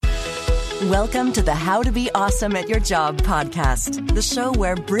Welcome to the How to Be Awesome at Your Job podcast, the show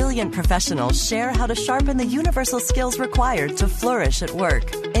where brilliant professionals share how to sharpen the universal skills required to flourish at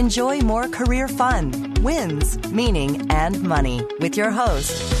work. Enjoy more career fun, wins, meaning, and money with your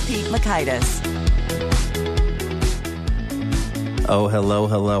host, Pete Makaitis. Oh,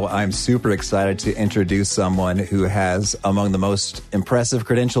 hello. I'm super excited to introduce someone who has among the most impressive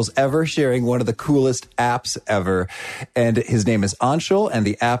credentials ever, sharing one of the coolest apps ever. And his name is Anshul, and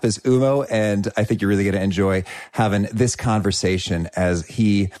the app is Ummo. And I think you're really going to enjoy having this conversation as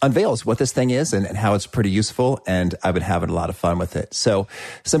he unveils what this thing is and how it's pretty useful. And I've been having a lot of fun with it. So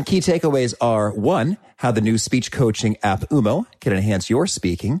some key takeaways are, 1, how the new speech coaching app Ummo can enhance your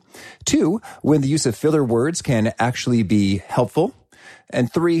speaking. 2, when the use of filler words can actually be helpful. And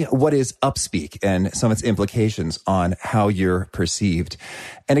 3, what is upspeak and some of its implications on how you're perceived.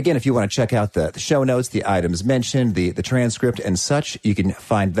 And again, if you want to check out the show notes, the items mentioned, the transcript and such, you can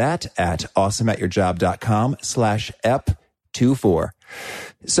find that at awesomeatyourjob.com/ep24.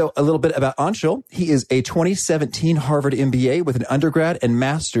 So a little bit about Anshul. He is a 2017 Harvard MBA with an undergrad and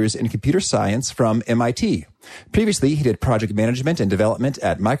master's in computer science from MIT. Previously, he did project management and development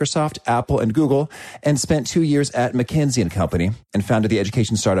at Microsoft, Apple, and Google, and spent 2 years at McKinsey & Company, and founded the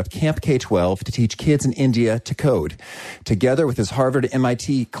education startup Camp K-12 to teach kids in India to code. Together with his Harvard and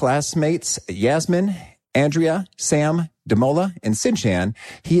MIT classmates, Yasmin, Andrea, Sam, Damola, and Sinchan,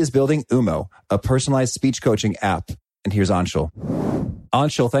 he is building Ummo, a personalized speech coaching app. And here's Anshul.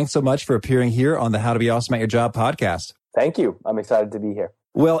 Anshul, thanks so much for appearing here on the How to Be Awesome at Your Job podcast. Thank you. I'm excited to be here.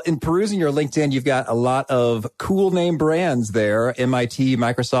 Well, in perusing your LinkedIn, you've got a lot of cool name brands there. MIT,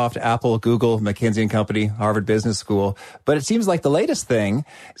 Microsoft, Apple, Google, McKinsey & Company, Harvard Business School. But it seems like the latest thing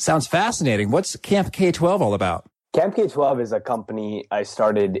sounds fascinating. What's Camp K-12 all about? Camp K-12 is a company I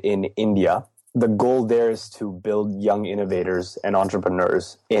started in India. The goal there is to build young innovators and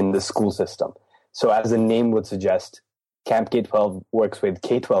entrepreneurs in the school system. So as the name would suggest, Camp K-12 works with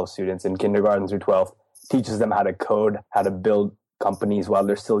K-12 students in kindergarten through 12, teaches them how to code, how to build companies while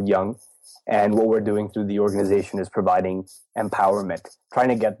they're still young. And what we're doing through the organization is providing empowerment, trying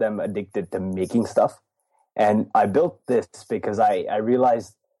to get them addicted to making stuff. And I built this because I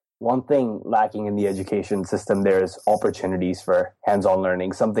realized one thing lacking in the education system there is opportunities for hands-on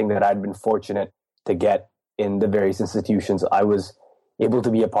learning, something that I'd been fortunate to get in the various institutions I was able to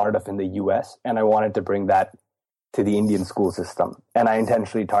be a part of in the US. And I wanted to bring that to the Indian school system. And I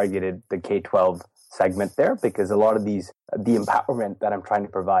intentionally targeted the K-12 segment there because a lot of the empowerment that I'm trying to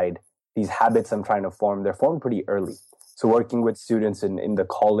provide, these habits I'm trying to form, they're formed pretty early. So working with students in the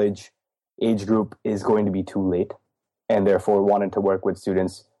college age group is going to be too late. And therefore wanted to work with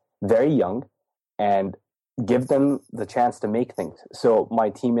students very young and give them the chance to make things. So my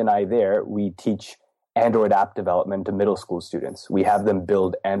team and I there, we teach Android app development to middle school students. We have them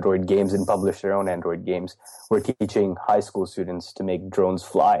build Android games and publish their own Android games. We're teaching high school students to make drones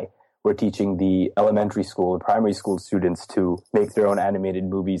fly. We're teaching the elementary school and primary school students to make their own animated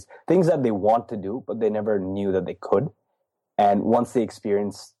movies, things that they want to do, but they never knew that they could. And once they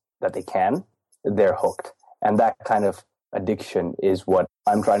experience that they can, they're hooked. And that kind of addiction is what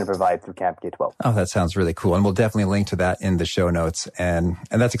I'm trying to provide through Camp K-12. Oh, that sounds really cool. And we'll definitely link to that in the show notes. And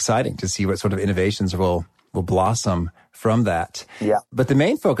that's exciting to see what sort of innovations will blossom from that. Yeah. But the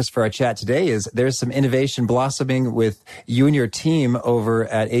main focus for our chat today is there's some innovation blossoming with you and your team over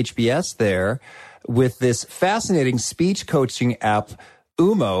at HBS there with this fascinating speech coaching app,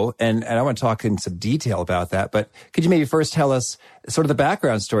 Ummo, and I want to talk in some detail about that, but could you maybe first tell us sort of the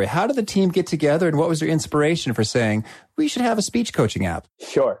background story? How did the team get together and what was your inspiration for saying, we should have a speech coaching app?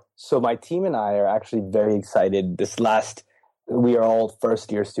 Sure. So my team and I are actually very excited. We are all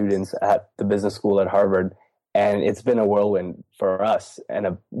first-year students at the business school at Harvard, and it's been a whirlwind for us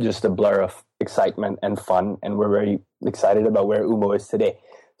and just a blur of excitement and fun, and we're very excited about where Ummo is today.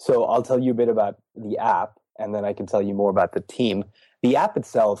 So I'll tell you a bit about the app, and then I can tell you more about the team. The app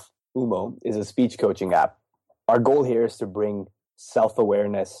itself, Ummo, is a speech coaching app. Our goal here is to bring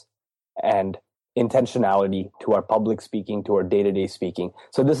self-awareness and intentionality to our public speaking, to our day-to-day speaking.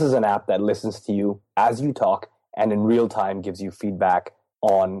 So this is an app that listens to you as you talk and in real time gives you feedback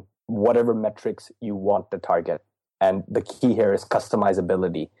on whatever metrics you want to target. And the key here is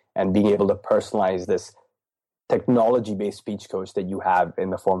customizability and being able to personalize this technology-based speech coach that you have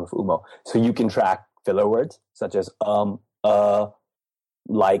in the form of Ummo. So you can track filler words such as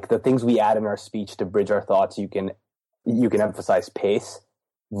like the things we add in our speech to bridge our thoughts. You can emphasize pace,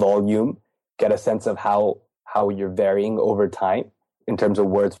 volume, get a sense of how you're varying over time in terms of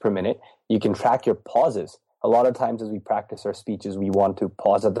words per minute. You can track your pauses. A lot of times as we practice our speeches, we want to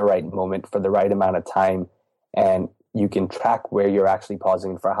pause at the right moment for the right amount of time, and you can track where you're actually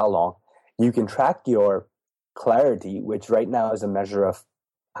pausing for how long. You can track your clarity, which right now is a measure of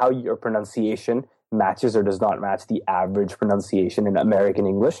how your pronunciation matches or does not match the average pronunciation in American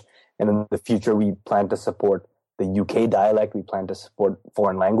English. And in the future, we plan to support the UK dialect. We plan to support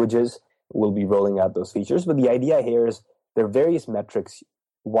foreign languages. We'll be rolling out those features. But the idea here is there are various metrics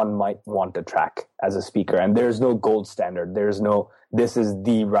one might want to track as a speaker. And there's no gold standard. There's no, this is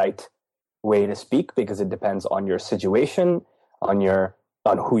the right way to speak, because it depends on your situation, on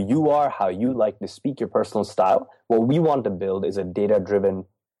who you are, how you like to speak, your personal style. What we want to build is a data-driven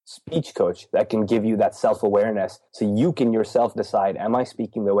speech coach that can give you that self-awareness so you can yourself decide, am I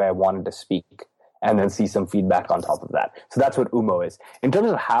speaking the way I wanted to speak? And then see some feedback on top of that. So that's what Ummo is. In terms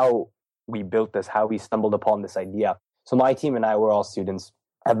of how we built this, how we stumbled upon this idea. So my team and I were all students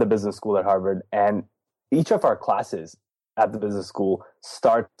at the business school at Harvard, and each of our classes at the business school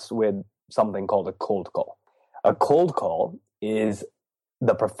starts with something called a cold call. A cold call is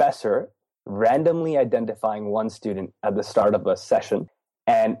the professor randomly identifying one student at the start of a session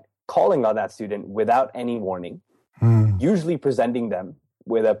and calling on that student without any warning, usually presenting them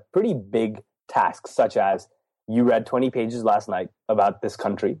with a pretty big task, such as, you read 20 pages last night about this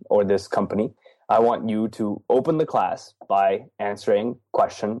country or this company. I want you to open the class by answering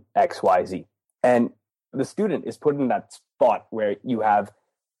question XYZ. And the student is put in that spot where you have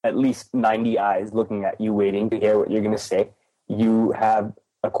at least 90 eyes looking at you, waiting to hear what you're going to say. You have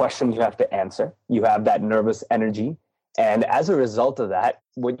a question you have to answer. You have that nervous energy. And as a result of that,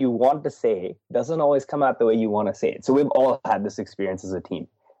 what you want to say doesn't always come out the way you want to say it. So we've all had this experience as a team,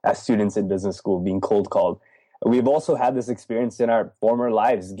 as students in business school, being cold called. We've also had this experience in our former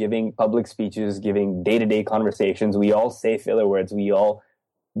lives, giving public speeches, giving day-to-day conversations. We all say filler words. We all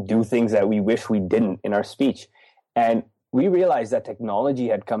do things that we wish we didn't in our speech. And we realized that technology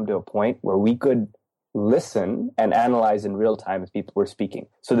had come to a point where we could listen and analyze in real time as people were speaking.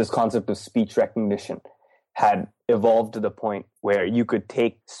 So this concept of speech recognition had evolved to the point where you could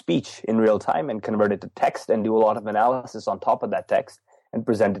take speech in real time and convert it to text and do a lot of analysis on top of that text and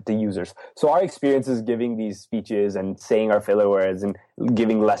present it to users. So our experiences giving these speeches and saying our filler words and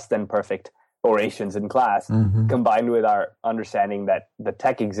giving less than perfect orations in class, combined with our understanding that the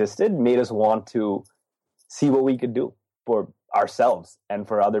tech existed, made us want to see what we could do for ourselves and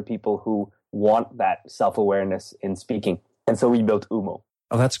for other people who want that self-awareness in speaking. And so we built Ummo.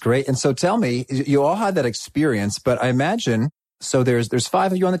 Oh, that's great. And so tell me, you all had that experience, but I imagine, so there's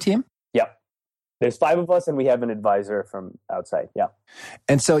 5 of you on the team? Yep. There's 5 of us, and we have an advisor from outside. Yeah.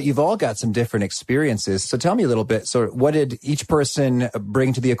 And so you've all got some different experiences. So tell me a little bit. So what did each person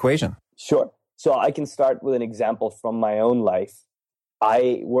bring to the equation? Sure. So I can start with an example from my own life.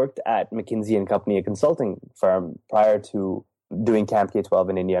 I worked at McKinsey & Company, a consulting firm, prior to doing Camp K-12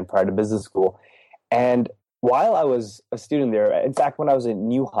 in India and prior to business school. And while I was a student there, in fact, when I was a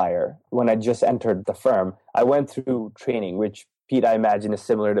new hire, when I just entered the firm, I went through training, which, Pete, I imagine is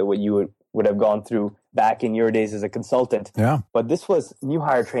similar to what you would have gone through back in your days as a consultant. Yeah. But this was new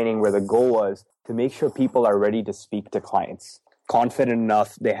hire training where the goal was to make sure people are ready to speak to clients, confident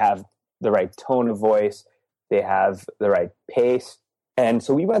enough, they have the right tone of voice, they have the right pace. And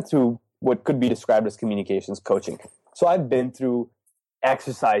so we went through what could be described as communications coaching. So I've been through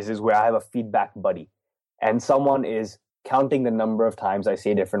exercises where I have a feedback buddy, and someone is counting the number of times I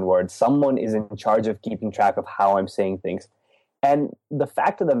say different words. Someone is in charge of keeping track of how I'm saying things. And the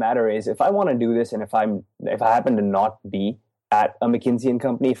fact of the matter is, if I want to do this, and if I happen to not be at a McKinsey &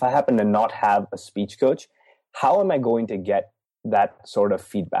 Company, if I happen to not have a speech coach, how am I going to get that sort of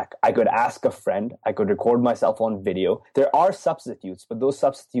feedback? I could ask a friend. I could record myself on video. There are substitutes, but those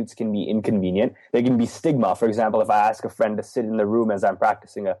substitutes can be inconvenient. There can be stigma. For example, if I ask a friend to sit in the room as I'm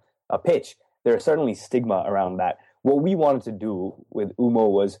practicing a pitch, there is certainly stigma around that. What we wanted to do with Ummo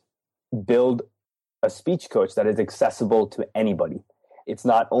was build a speech coach that is accessible to anybody. It's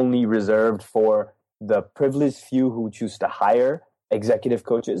not only reserved for the privileged few who choose to hire executive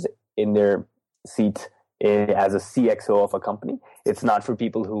coaches in their seat as a CXO of a company. It's not for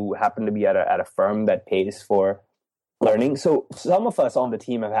people who happen to be at a firm that pays for learning. So some of us on the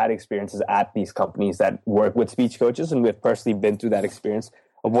team have had experiences at these companies that work with speech coaches, and we've personally been through that experience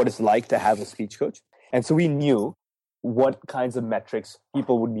of what it's like to have a speech coach. And so we knew what kinds of metrics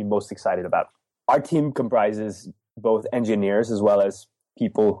people would be most excited about. Our team comprises both engineers as well as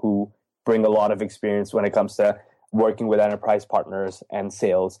people who bring a lot of experience when it comes to working with enterprise partners and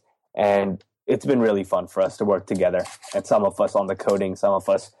sales. And it's been really fun for us to work together. And some of us on the coding, some of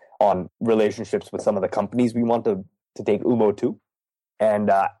us on relationships with some of the companies we want to take Ummo to.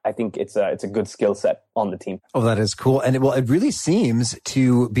 And I think it's a good skill set on the team. Oh, that is cool. And it really seems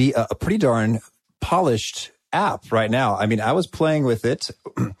to be a pretty darn polished app right now. I mean, I was playing with it.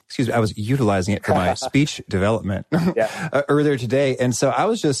 Excuse me. I was utilizing it for my speech development earlier today. And so I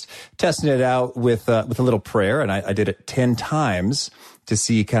was just testing it out with a little prayer, and I did it 10 times to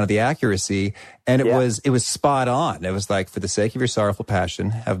see kind of the accuracy. And it was spot on. It was like, for the sake of your sorrowful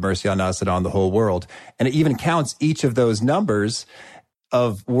passion, have mercy on us and on the whole world. And it even counts each of those numbers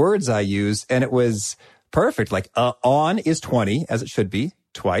of words I used. And it was perfect. Like on is 20, as it should be,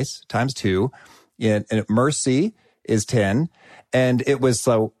 twice, times 2. And mercy is 10. And it was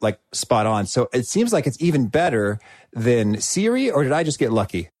so like spot on. So it seems like it's even better than Siri, or did I just get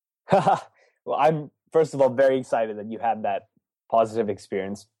lucky? Well, I'm, first of all, very excited that you had that positive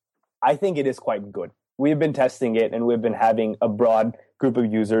experience. I think it is quite good. We've been testing it, and we've been having a broad group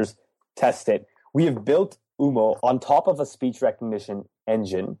of users test it. We have built Ummo on top of a speech recognition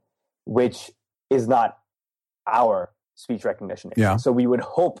engine, which is not our speech recognition engine. Yeah. So we would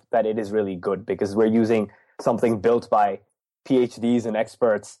hope that it is really good, because we're using something built by PhDs and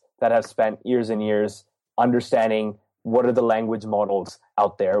experts that have spent years and years understanding what are the language models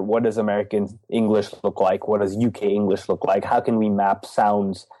out there. What does American English look like? What does UK English look like? How can we map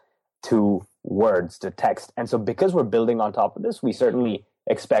sounds to words, to text? And so because we're building on top of this, we certainly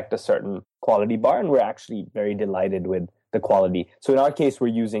expect a certain quality bar, and we're actually very delighted with the quality. So in our case, we're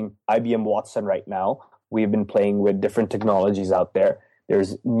using IBM Watson right now. We've been playing with different technologies out there.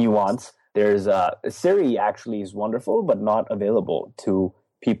 There's Nuance. There's Siri actually is wonderful, but not available to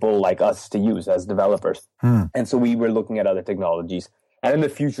people like us to use as developers. And so we were looking at other technologies. And in the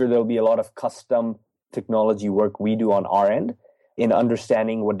future, there'll be a lot of custom technology work we do on our end in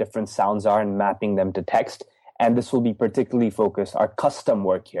understanding what different sounds are and mapping them to text. And this will be particularly focused, our custom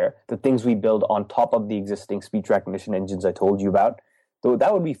work here, the things we build on top of the existing speech recognition engines I told you about. So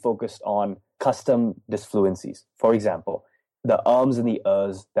that would be focused on custom disfluencies. For example, the ums and the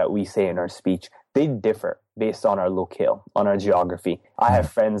uhs that we say in our speech, they differ based on our locale, on our geography. I have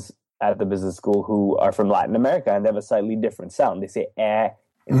friends at the business school who are from Latin America, and they have a slightly different sound. They say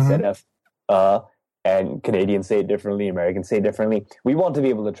instead of and Canadians say it differently, Americans say it differently. We want to be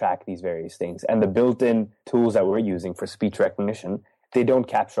able to track these various things. And the built-in tools that we're using for speech recognition, they don't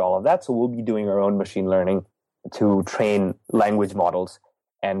capture all of that. So we'll be doing our own machine learning to train language models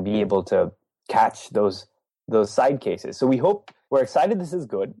and be able to catch those side cases. So we're excited this is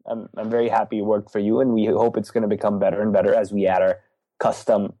good. I'm very happy it worked for you, and we hope it's going to become better and better as we add our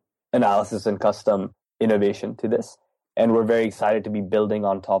custom analysis and custom innovation to this. And we're very excited to be building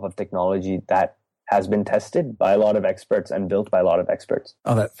on top of technology that has been tested by a lot of experts and built by a lot of experts.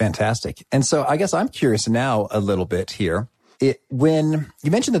 Oh, that's fantastic. And so I guess I'm curious now a little bit here. When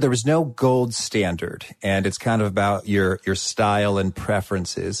you mentioned that there was no gold standard, and it's kind of about your style and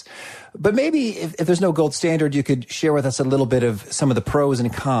preferences, but maybe if there's no gold standard, you could share with us a little bit of some of the pros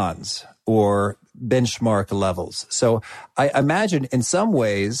and cons or benchmark levels. So I imagine in some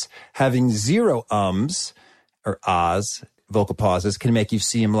ways having 0 ums or ahs, vocal pauses, can make you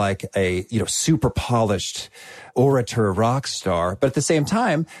seem like a super polished orator rock star, but at the same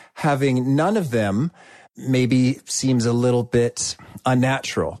time, having none of them maybe seems a little bit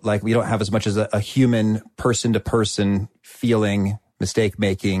unnatural. Like we don't have as much as a human person-to-person feeling,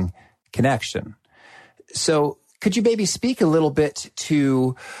 mistake-making connection. So could you maybe speak a little bit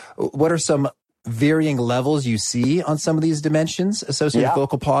to what are some varying levels you see on some of these dimensions associated with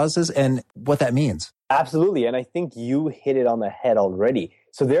vocal pauses and what that means? Absolutely. And I think you hit it on the head already.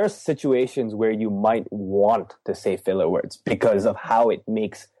 So there are situations where you might want to say filler words because of how it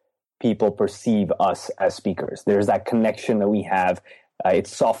makes people perceive us as speakers. There's that connection that we have. It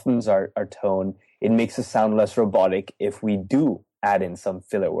softens our tone. It makes us sound less robotic if we do add in some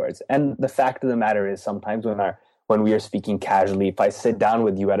filler words. And the fact of the matter is sometimes when we are speaking casually, if I sit down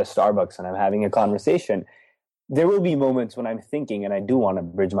with you at a Starbucks and I'm having a conversation, there will be moments when I'm thinking and I do want to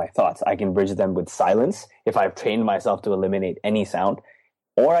bridge my thoughts. I can bridge them with silence if I've trained myself to eliminate any sound,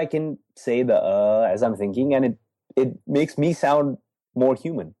 or I can say the as I'm thinking, and it makes me sound more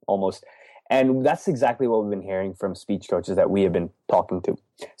human almost. And that's exactly what we've been hearing from speech coaches that we have been talking to.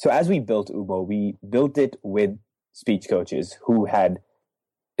 So as we built Ummo, we built it with speech coaches who had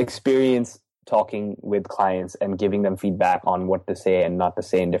experience talking with clients and giving them feedback on what to say and not to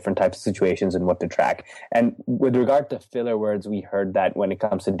say in different types of situations and what to track. And with regard to filler words, we heard that when it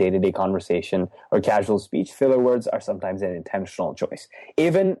comes to day-to-day conversation or casual speech, filler words are sometimes an intentional choice.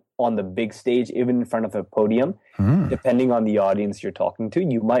 Even on the big stage, even in front of a podium, depending on the audience you're talking to,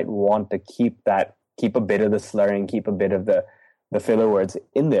 you might want to keep a bit of the slurring, keep a bit of the filler words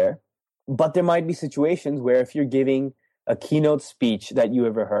in there. But there might be situations where if you're giving a keynote speech that you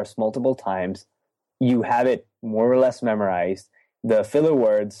have rehearsed multiple times, you have it more or less memorized, the filler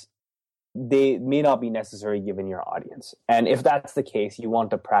words they may not be necessary given your audience. And if that's the case, you want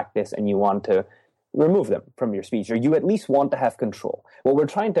to practice and you want to remove them from your speech, or you at least want to have control. What we're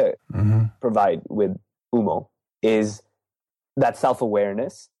trying to provide with Ummo is that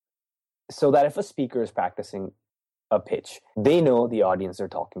self-awareness, so that if a speaker is practicing a pitch, they know the audience they're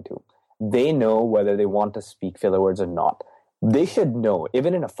talking to. They know whether they want to speak filler words or not. They should know,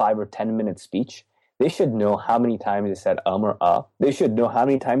 even in a 5 or 10 minute speech, they should know how many times they said or They should know how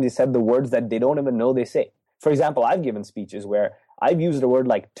many times they said the words that they don't even know they say. For example, I've given speeches where I've used a word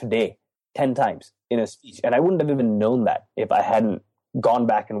like today 10 times in a speech, and I wouldn't have even known that if I hadn't gone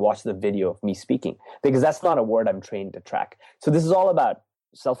back and watched the video of me speaking, because that's not a word I'm trained to track. So this is all about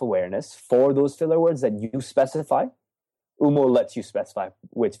self-awareness for those filler words that you specify. Ummo lets you specify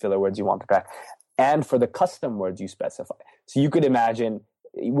which filler words you want to track, and for the custom words you specify. So you could imagine,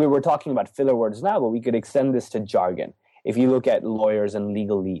 we were talking about filler words now, but we could extend this to jargon. If you look at lawyers and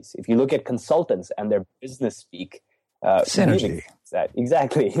legalese, if you look at consultants and their business speak, synergy. That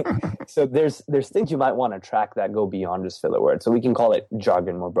exactly. So there's things you might want to track that go beyond just filler words. So we can call it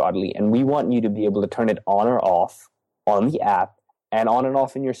jargon more broadly, and we want you to be able to turn it on or off on the app and on and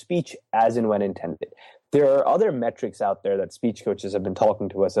off in your speech as and when intended. There are other metrics out there that speech coaches have been talking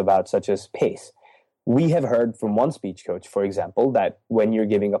to us about, such as pace. We have heard from one speech coach, for example, that when you're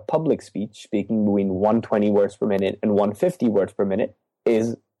giving a public speech, speaking between 120 words per minute and 150 words per minute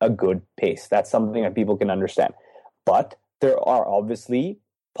is a good pace. That's something that people can understand. But there are obviously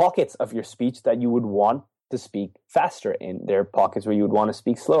pockets of your speech that you would want to speak faster in. There are pockets where you would want to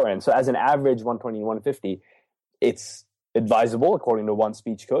speak slower in. So as an average 120 and 150, it's advisable according to one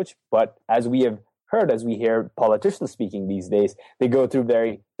speech coach. But as we have heard, as we hear politicians speaking these days, they go through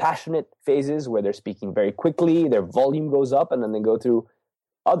very passionate phases where they're speaking very quickly, their volume goes up, and then they go through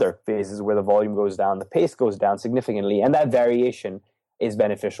other phases where the volume goes down, the pace goes down significantly. And that variation is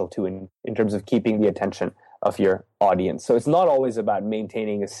beneficial too in terms of keeping the attention of your audience. So it's not always about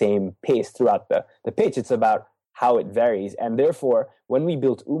maintaining the same pace throughout the pitch. It's about how it varies. And therefore, when we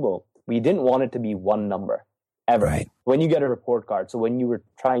built Ummo, we didn't want it to be one number ever. Right. When you get a report card, so when you were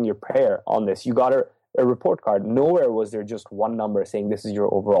trying your prayer on this, you got a report card. Nowhere was there just one number saying this is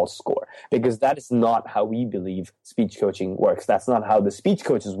your overall score, because that is not how we believe speech coaching works. That's not how the speech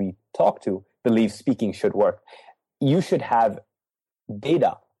coaches we talk to believe speaking should work. You should have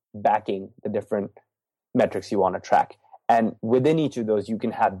data backing the different metrics you want to track. And within each of those, you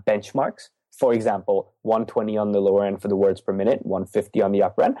can have benchmarks. For example, 120 on the lower end for the words per minute, 150 on the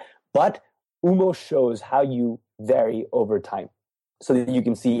upper end. But Ummo shows how you vary over time, so that you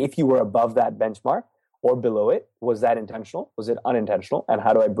can see if you were above that benchmark or below it. Was that intentional? Was it unintentional? And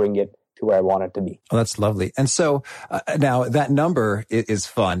how do I bring it to where I want it to be? Oh, that's lovely. And so now that number is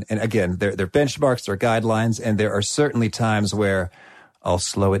fun. And again, they're benchmarks, they're guidelines, and there are certainly times where I'll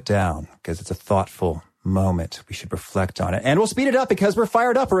slow it down because it's a thoughtful moment. We should reflect on it. And we'll speed it up because we're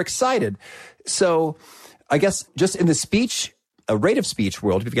fired up, we're excited. So I guess just in the speech, a rate of speech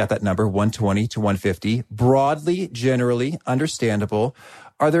world, we've got that number, 120 to 150, broadly, generally understandable.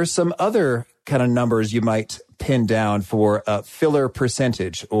 Are there some other kind of numbers you might pin down for a filler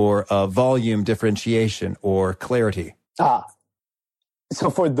percentage or a volume differentiation or clarity? So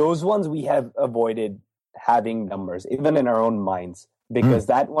for those ones, we have avoided having numbers, even in our own minds, because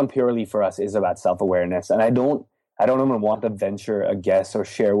that one purely for us is about self-awareness. And I don't even want to venture a guess or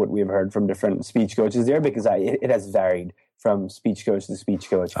share what we've heard from different speech coaches there, because it has varied from speech coach to speech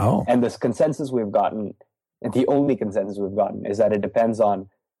coach. Oh. And this consensus we've gotten, and the only consensus we've gotten, is that it depends on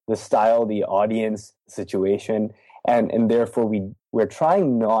the style, the audience, situation, and therefore we're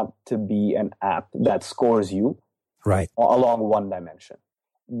trying not to be an app that scores you right along one dimension.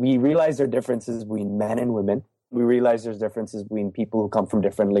 We realize there are differences between men and women. We realize there's differences between people who come from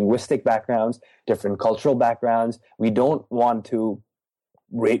different linguistic backgrounds, different cultural backgrounds. We don't want to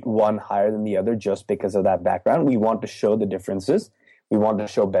rate one higher than the other just because of that background. We want to show the differences. We want to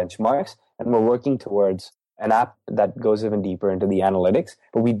show benchmarks, and we're working towards an app that goes even deeper into the analytics,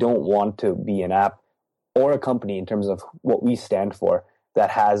 but we don't want to be an app or a company in terms of what we stand for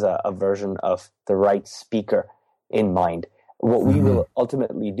that has a version of the right speaker in mind. What we will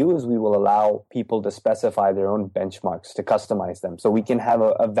ultimately do is we will allow people to specify their own benchmarks, to customize them. So we can have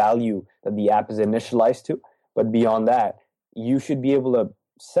a value that the app is initialized to, but beyond that, you should be able to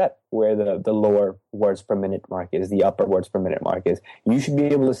set where the lower words per minute mark is, the upper words per minute mark is. You should be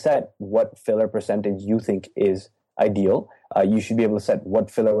able to set what filler percentage you think is ideal. You should be able to set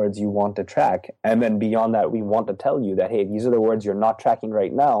what filler words you want to track. And then beyond that, we want to tell you that, hey, these are the words you're not tracking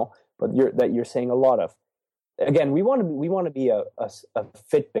right now, but you're saying a lot of. Again, we want to be a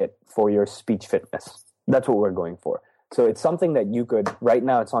Fitbit for your speech fitness. That's what we're going for. So it's something that you could, right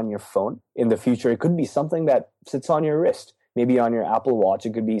now it's on your phone. In the future, it could be something that sits on your wrist, maybe on your Apple Watch.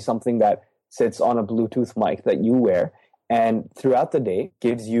 It could be something that sits on a Bluetooth mic that you wear, and throughout the day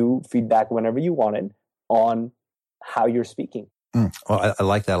gives you feedback whenever you want it on how you're speaking. Well, I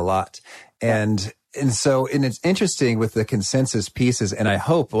like that a lot. And it's interesting with the consensus pieces. And I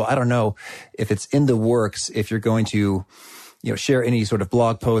hope, well, I don't know if it's in the works, if you're going to, share any sort of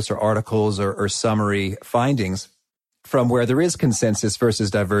blog posts or articles or summary findings from where there is consensus versus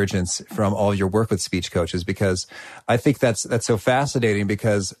divergence from all your work with speech coaches, because I think that's so fascinating,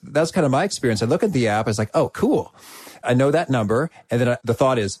 because that's kind of my experience. I look at the app, it's like, oh, cool. I know that number. And then the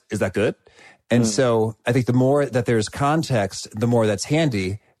thought is that good? And so I think the more that there's context, the more that's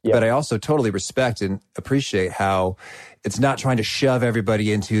handy. Yep. But I also totally respect and appreciate how it's not trying to shove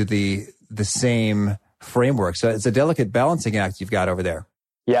everybody into the same framework. So it's a delicate balancing act you've got over there.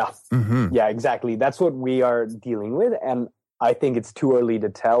 Yeah. Yeah, exactly. That's what we are dealing with. And I think it's too early to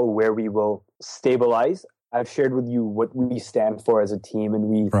tell where we will stabilize. I've shared with you what we stand for as a team, and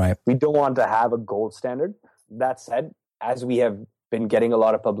we don't want to have a gold standard. That said, as we have been getting a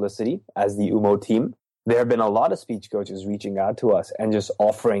lot of publicity as the Ummo team, there have been a lot of speech coaches reaching out to us and just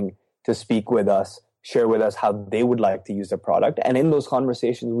offering to speak with us, share with us how they would like to use the product. And in those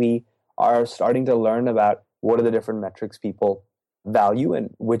conversations, we are starting to learn about what are the different metrics people value and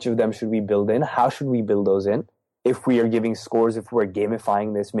which of them should we build in, how should we build those in. If we are giving scores, if we're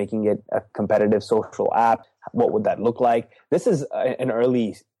gamifying this, making it a competitive social app, what would that look like? This is an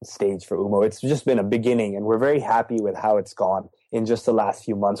early stage for Ummo. It's just been a beginning, and we're very happy with how it's gone in just the last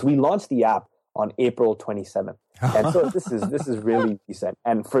few months. We launched the app on April 27th. And so this is really recent.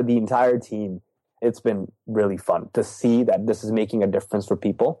 And for the entire team, it's been really fun to see that this is making a difference for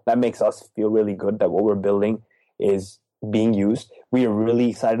people. That makes us feel really good that what we're building is being used. We are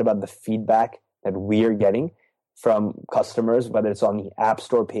really excited about the feedback that we are getting from customers, whether it's on the App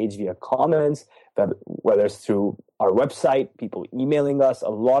Store page via comments, whether it's through our website, people emailing us, a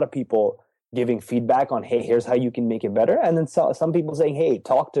lot of people giving feedback on, hey, here's how you can make it better. And then some people saying, hey,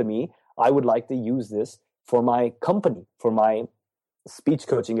 talk to me. I would like to use this for my company, for my speech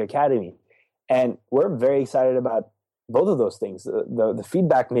coaching academy. And we're very excited about both of those things. The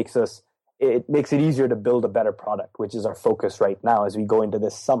feedback makes it easier to build a better product, which is our focus right now as we go into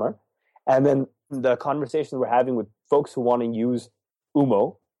this summer. And then the conversations we're having with folks who want to use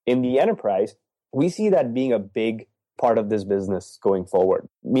Ummo in the enterprise, we see that being a big part of this business going forward.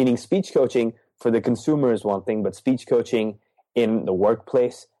 Meaning speech coaching for the consumer is one thing, but speech coaching in the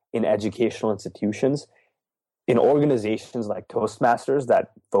workplace, in educational institutions, in organizations like Toastmasters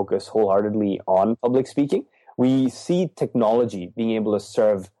that focus wholeheartedly on public speaking, we see technology being able to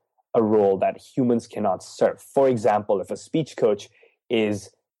serve a role that humans cannot serve. For example, if a speech coach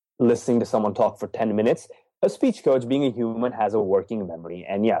is listening to someone talk for 10 minutes, a speech coach, being a human, has a working memory.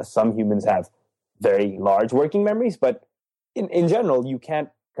 And yeah, some humans have very large working memories, but in general, you can't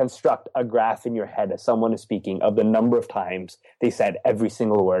construct a graph in your head as someone is speaking of the number of times they said every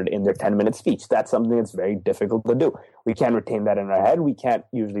single word in their 10-minute speech. That's something that's very difficult to do. We can't retain that in our head. We can't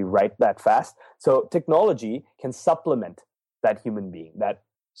usually write that fast. So technology can supplement that human being, that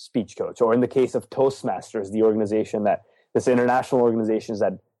speech coach. Or in the case of Toastmasters, the organization this international organization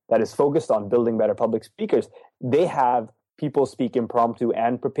that is focused on building better public speakers, they have people speak impromptu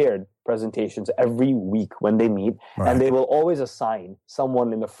and prepared presentations every week when they meet. Right. And they will always assign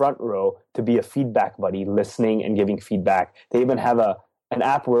someone in the front row to be a feedback buddy, listening and giving feedback. They even have an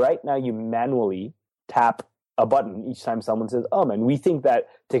app where right now you manually tap a button each time someone says, and we think that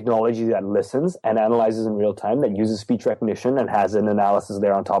technology that listens and analyzes in real time, that uses speech recognition and has an analysis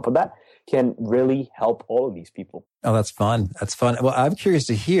there on top of that, can really help all of these people. Oh, that's fun. That's fun. Well, I'm curious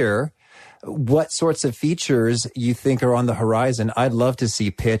to hear what sorts of features you think are on the horizon. I'd love to see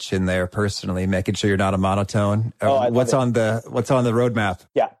pitch in there personally, making sure you're not a monotone. What's on the roadmap?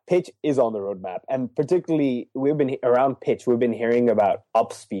 Yeah, pitch is on the roadmap. And particularly around pitch, we've been hearing about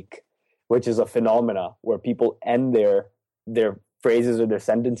upspeak, which is a phenomena where people end their phrases or their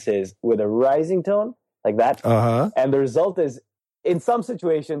sentences with a rising tone like that. Uh-huh. And the result is, in some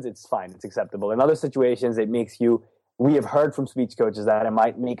situations, it's fine, it's acceptable. In other situations, we have heard from speech coaches that it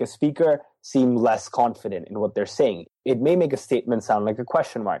might make a speaker seem less confident in what they're saying. It may make a statement sound like a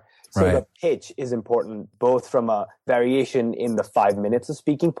question mark. So right. The pitch is important, both from a variation in the 5 minutes of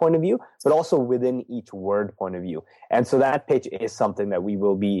speaking point of view, but also within each word point of view. And so that pitch is something that we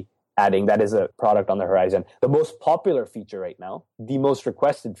will be adding. That is a product on the horizon. The most popular feature right now, the most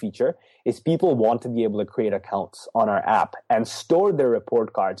requested feature, is people want to be able to create accounts on our app and store their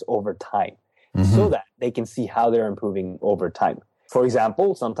report cards over time. Mm-hmm. So that they can see how they're improving over time. For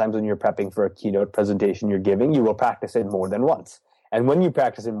example, sometimes when you're prepping for a keynote presentation you're giving, you will practice it more than once. And when you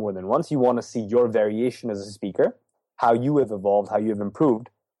practice it more than once, you want to see your variation as a speaker, how you have evolved, how you have improved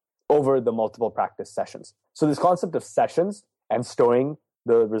over the multiple practice sessions. So this concept of sessions and storing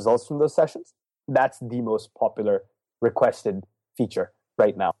the results from those sessions, that's the most popular requested feature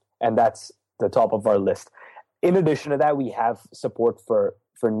right now. And that's the top of our list. In addition to that, we have support for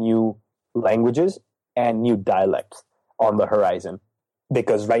new languages and new dialects on the horizon.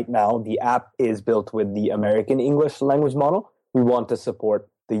 Because right now, the app is built with the American English language model. We want to support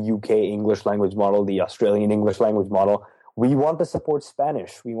the UK English language model, the Australian English language model. We want to support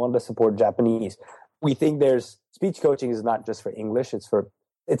Spanish. We want to support Japanese. We think speech coaching is not just for English.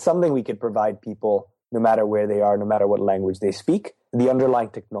 It's something we could provide people no matter where they are, no matter what language they speak. The underlying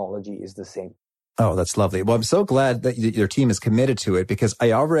technology is the same. Oh, that's lovely. Well, I'm so glad that your team is committed to it because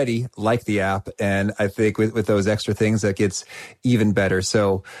I already like the app. And I think with those extra things, that gets even better.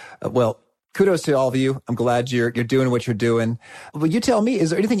 So, kudos to all of you. I'm glad you're doing what you're doing. Well, you tell me, is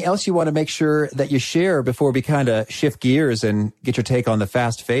there anything else you want to make sure that you share before we kind of shift gears and get your take on the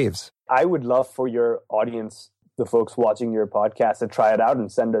fast faves? I would love for your audience, the folks watching your podcast, to try it out and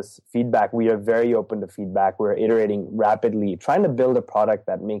send us feedback. We are very open to feedback. We're iterating rapidly, trying to build a product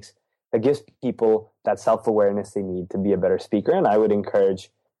that gives people that self-awareness they need to be a better speaker. And I would encourage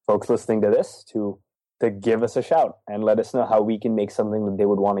folks listening to this to give us a shout and let us know how we can make something that they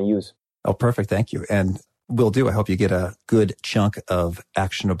would want to use. Oh, perfect. Thank you. And will do. I hope you get a good chunk of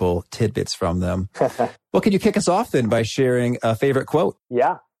actionable tidbits from them. Well, can you kick us off then by sharing a favorite quote?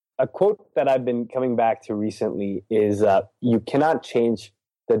 Yeah. A quote that I've been coming back to recently is, you cannot change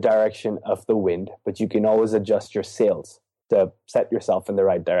the direction of the wind, but you can always adjust your sails to set yourself in the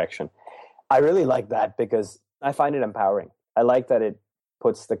right direction. I really like that because I find it empowering. I like that it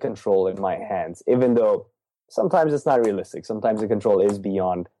puts the control in my hands, even though sometimes it's not realistic. Sometimes the control is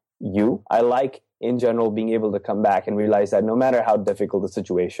beyond you. I like, in general, being able to come back and realize that no matter how difficult the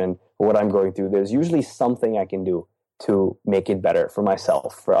situation or what I'm going through, there's usually something I can do to make it better for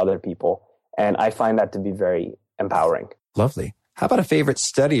myself, for other people. And I find that to be very empowering. Lovely. How about a favorite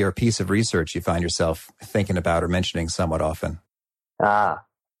study or piece of research you find yourself thinking about or mentioning somewhat often?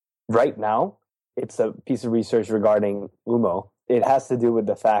 Right now, it's a piece of research regarding Ummo. It has to do with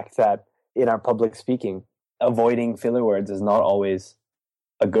the fact that in our public speaking, avoiding filler words is not always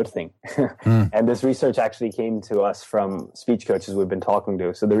a good thing. And this research actually came to us from speech coaches we've been talking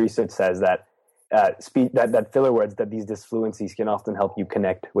to. So the research says that that filler words, that these disfluencies can often help you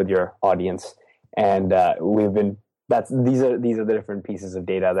connect with your audience. And these are the different pieces of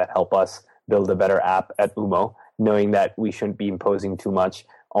data that help us build a better app at Ummo, knowing that we shouldn't be imposing too much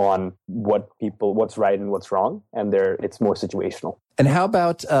on what's right and what's wrong. And it's more situational. And how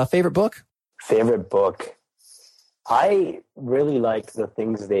about favorite book? Favorite book. I really liked The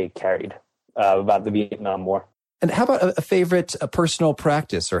Things They Carried about the Vietnam War. And how about a favorite personal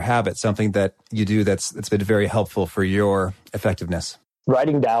practice or habit, something that you do that's been very helpful for your effectiveness?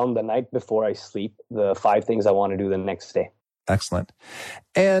 Writing down the night before I sleep the 5 things I want to do the next day. Excellent.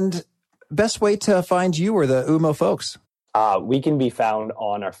 And best way to find you or the Ummo folks? We can be found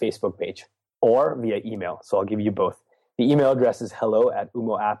on our Facebook page or via email. So I'll give you both. The email address is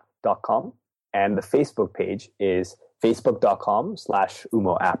hello@ummoapp.com. And the Facebook page is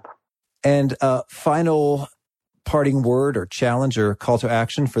facebook.com/ummoapp. And final parting word or challenge or call to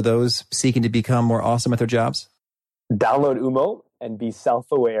action for those seeking to become more awesome at their jobs? Download Ummo and be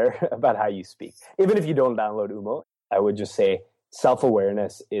self-aware about how you speak. Even if you don't download Ummo, I would just say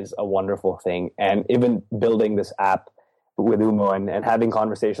self-awareness is a wonderful thing. And even building this app with Ummo and having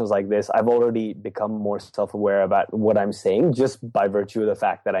conversations like this, I've already become more self-aware about what I'm saying just by virtue of the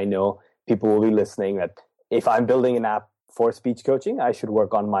fact that I know people will be listening, that if I'm building an app for speech coaching, I should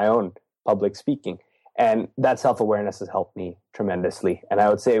work on my own public speaking. And that self-awareness has helped me tremendously. And I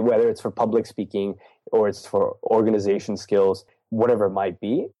would say whether it's for public speaking or it's for organization skills, whatever it might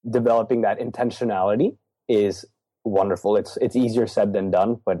be, developing that intentionality is wonderful. It's easier said than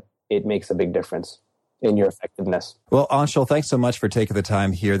done, but it makes a big difference in your effectiveness. Well, Anshul, thanks so much for taking the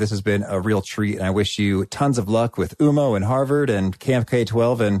time here. This has been a real treat, and I wish you tons of luck with Ummo and Harvard and Camp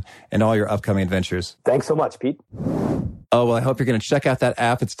K-12 and all your upcoming adventures. Thanks so much, Pete. Oh, well, I hope you're going to check out that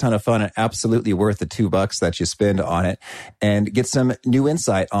app. It's a ton of fun and absolutely worth the $2 that you spend on it, and get some new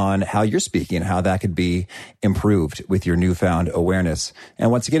insight on how you're speaking and how that could be improved with your newfound awareness. And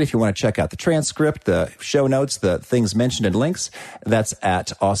once again, if you want to check out the transcript, the show notes, the things mentioned and links, that's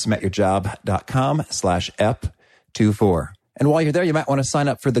at awesomeatyourjob.com/ep24. And while you're there, you might want to sign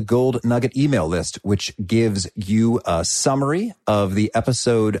up for the Gold Nugget email list, which gives you a summary of the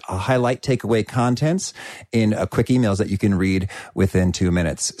episode highlight takeaway contents in quick emails that you can read within 2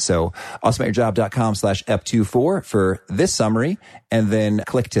 minutes. So awesomeatyourjob.com/ep24 for this summary, and then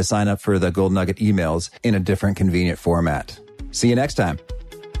click to sign up for the Gold Nugget emails in a different convenient format. See you next time.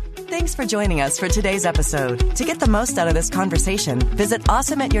 Thanks for joining us for today's episode. To get the most out of this conversation, visit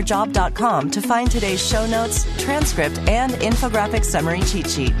awesomeatyourjob.com to find today's show notes, transcript, and infographic summary cheat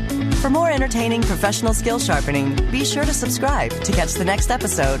sheet. For more entertaining professional skill sharpening, be sure to subscribe to catch the next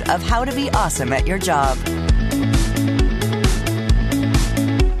episode of How to Be Awesome at Your Job.